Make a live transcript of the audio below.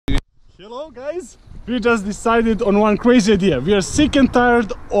Hello guys, we just decided on one crazy idea. We are sick and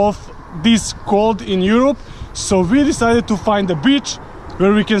tired of this cold in Europe, so we decided to find a beach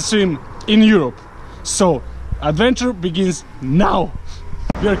where we can swim in Europe. So adventure begins now.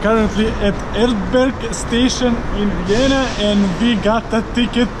 We are currently at Erdberg station in Vienna and we got a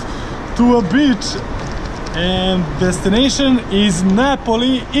ticket to a beach, and destination is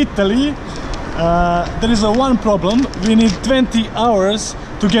Napoli, Italy. There is one problem: we need 20 hours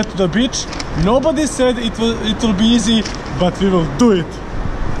to get to the beach. Nobody said it will be easy, but we will do it.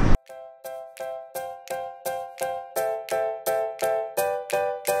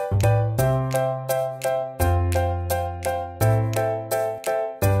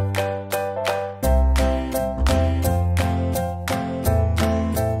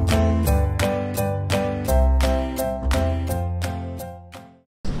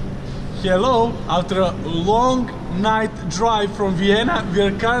 Hello, after a long night drive from Vienna, we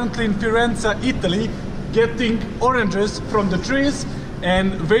are currently in Firenze, Italy, getting oranges from the trees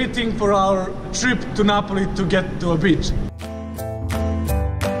and waiting for our trip to Napoli to get to a beach.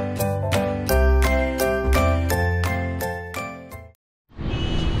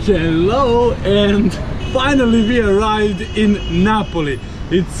 Hello, and finally we arrived in Napoli.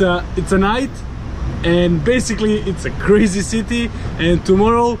 It's a night, and basically it's a crazy city, and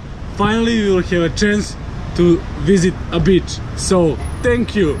tomorrow finally we will have a chance to visit a beach. So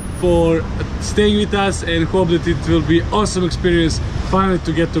thank you for staying with us and hope that it will be an awesome experience finally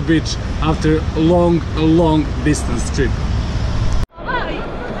to get to beach after a long distance trip.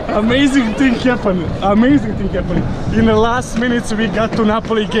 Amazing thing happened, amazing thing happened. In the last minutes we got to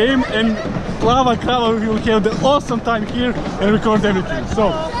Napoli game, and Plava Krava will have the awesome time here and record everything.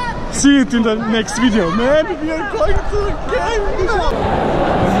 So see it in the next video. Man, we are going to the game!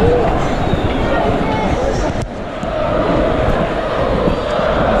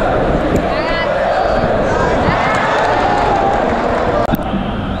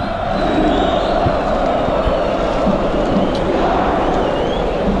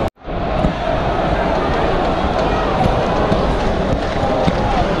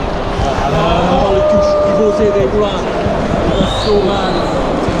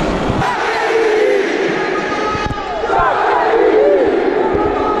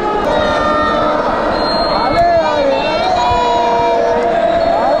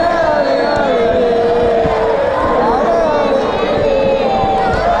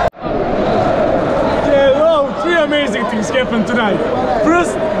 Amazing things happened tonight.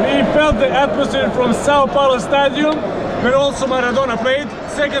 First, we felt the atmosphere from Sao Paulo Stadium, where also Maradona played.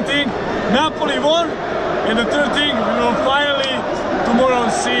 Second thing, Napoli won. And the third thing, we will finally tomorrow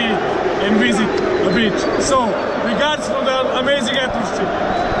see and visit the beach. So, regards from the amazing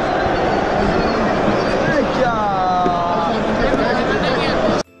atmosphere.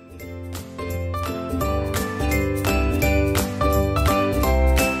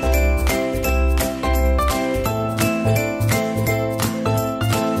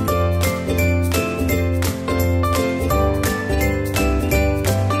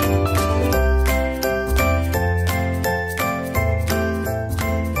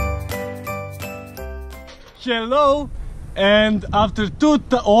 Hello, and after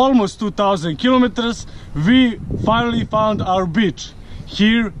almost 2,000 kilometers we finally found our beach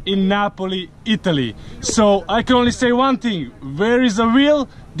here in Napoli, Italy. So I can only say one thing: where is a will,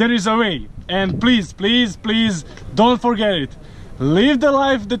 there is a way. And please don't forget it. Live the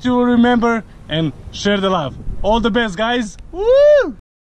life that you will remember and share the love. All the best, guys. Woo!